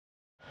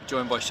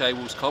joined by Shae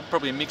Wools-Cobb.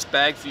 Probably a mixed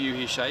bag for you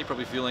here, Shae.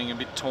 Probably feeling a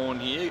bit torn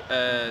here.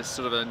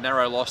 Sort of a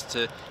narrow loss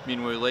to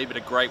Minwoo Lee, but a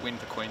great win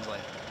for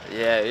Queensland.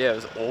 Yeah, it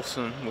was an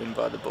awesome win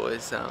by the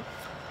boys.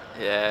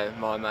 Yeah,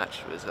 my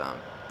match was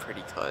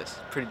pretty close.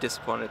 Pretty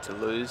disappointed to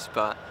lose,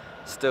 but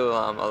still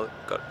I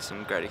got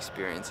some great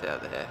experience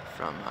out there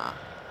from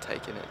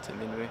taking it to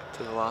Minwoo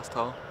to the last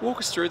hole. Walk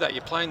us through that.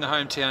 You're playing the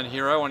hometown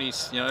hero on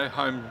his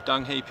home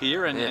dung heap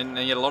here, and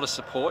you had a lot of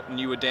support, and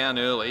you were down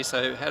early.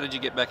 So how did you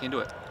get back into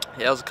it?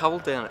 Yeah, I was a couple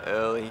down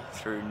early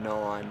through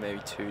 9, maybe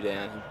 2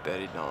 down. He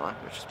birdied 9,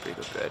 which is a pretty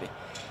good birdie.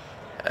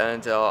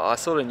 And I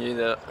sort of knew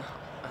that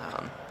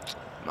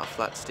my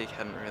flat stick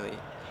hadn't really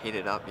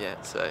heated up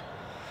yet, so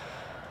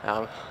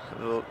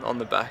on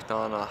the back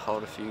 9 I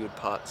holed a few good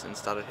putts and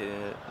started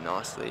hitting it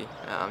nicely.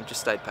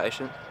 Just stayed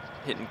patient,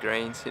 hitting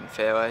greens, hitting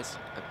fairways.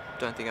 I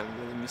don't think I've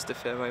really missed a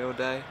fairway all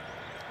day.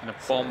 And a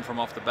bomb from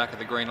off the back of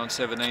the green on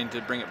 17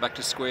 to bring it back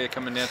to square,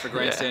 coming down for a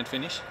grandstand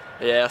finish.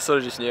 Yeah, I sort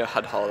of just knew I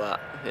had to hold that.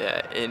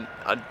 Yeah, and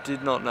I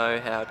did not know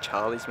how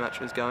Charlie's match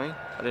was going.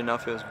 I didn't know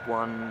if it was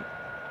one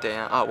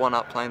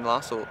up playing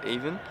last or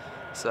even.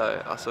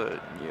 So I sort of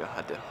knew I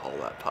had to hold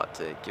that putt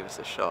to give us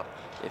a shot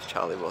if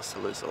Charlie was to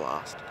lose the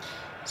last.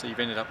 So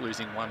you've ended up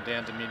losing 1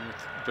 down to Min with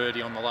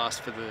birdie on the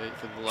last for the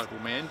local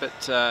man,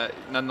 but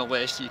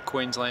nonetheless, your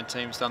Queensland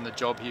team's done the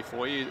job here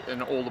for you,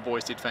 and all the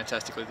boys did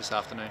fantastically this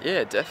afternoon.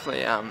 Yeah,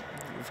 definitely.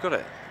 We've got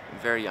a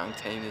very young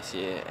team this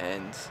year,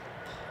 and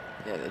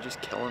yeah, they're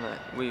just killing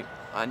it.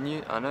 I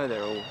know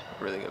they're all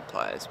really good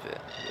players,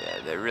 but yeah,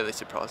 they really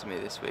surprised me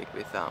this week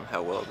with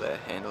how well they're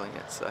handling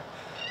it. So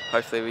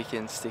hopefully we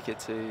can stick it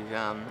to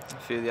a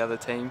few of the other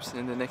teams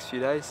in the next few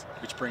days.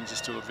 Which brings us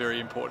to a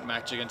very important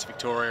match against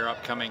Victoria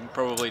upcoming.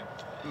 Probably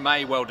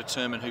may well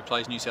determine who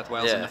plays New South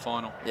Wales in the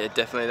final. Yeah,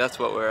 definitely. That's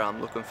what we're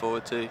looking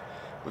forward to.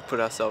 We've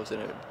put ourselves in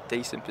a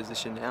decent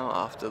position now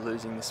after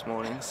losing this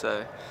morning.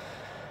 So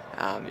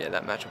yeah,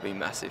 that match will be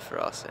massive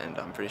for us, and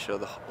I'm pretty sure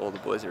all the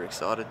boys are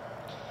excited.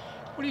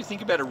 What do you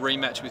think about a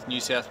rematch with New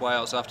South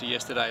Wales after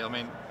yesterday? I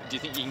mean, do you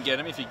think you can get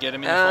them if you get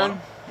them in the final?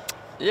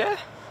 Yeah,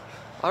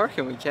 I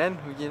reckon we can.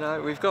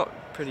 We've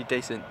got pretty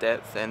decent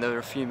depth, and there are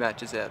a few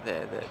matches out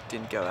there that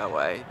didn't go our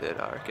way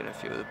that I reckon a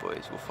few of the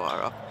boys will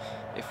fire up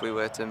if we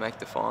were to make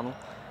the final.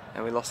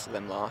 And we lost to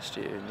them last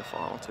year in the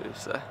final too,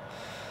 so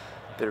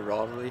a bit of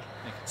rivalry.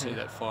 You can see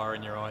that fire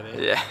in your eye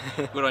there. Yeah.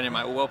 Good on you,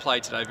 mate. Well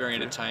played today, very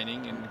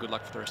entertaining, and good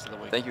luck for the rest of the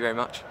week. Thank you very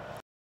much.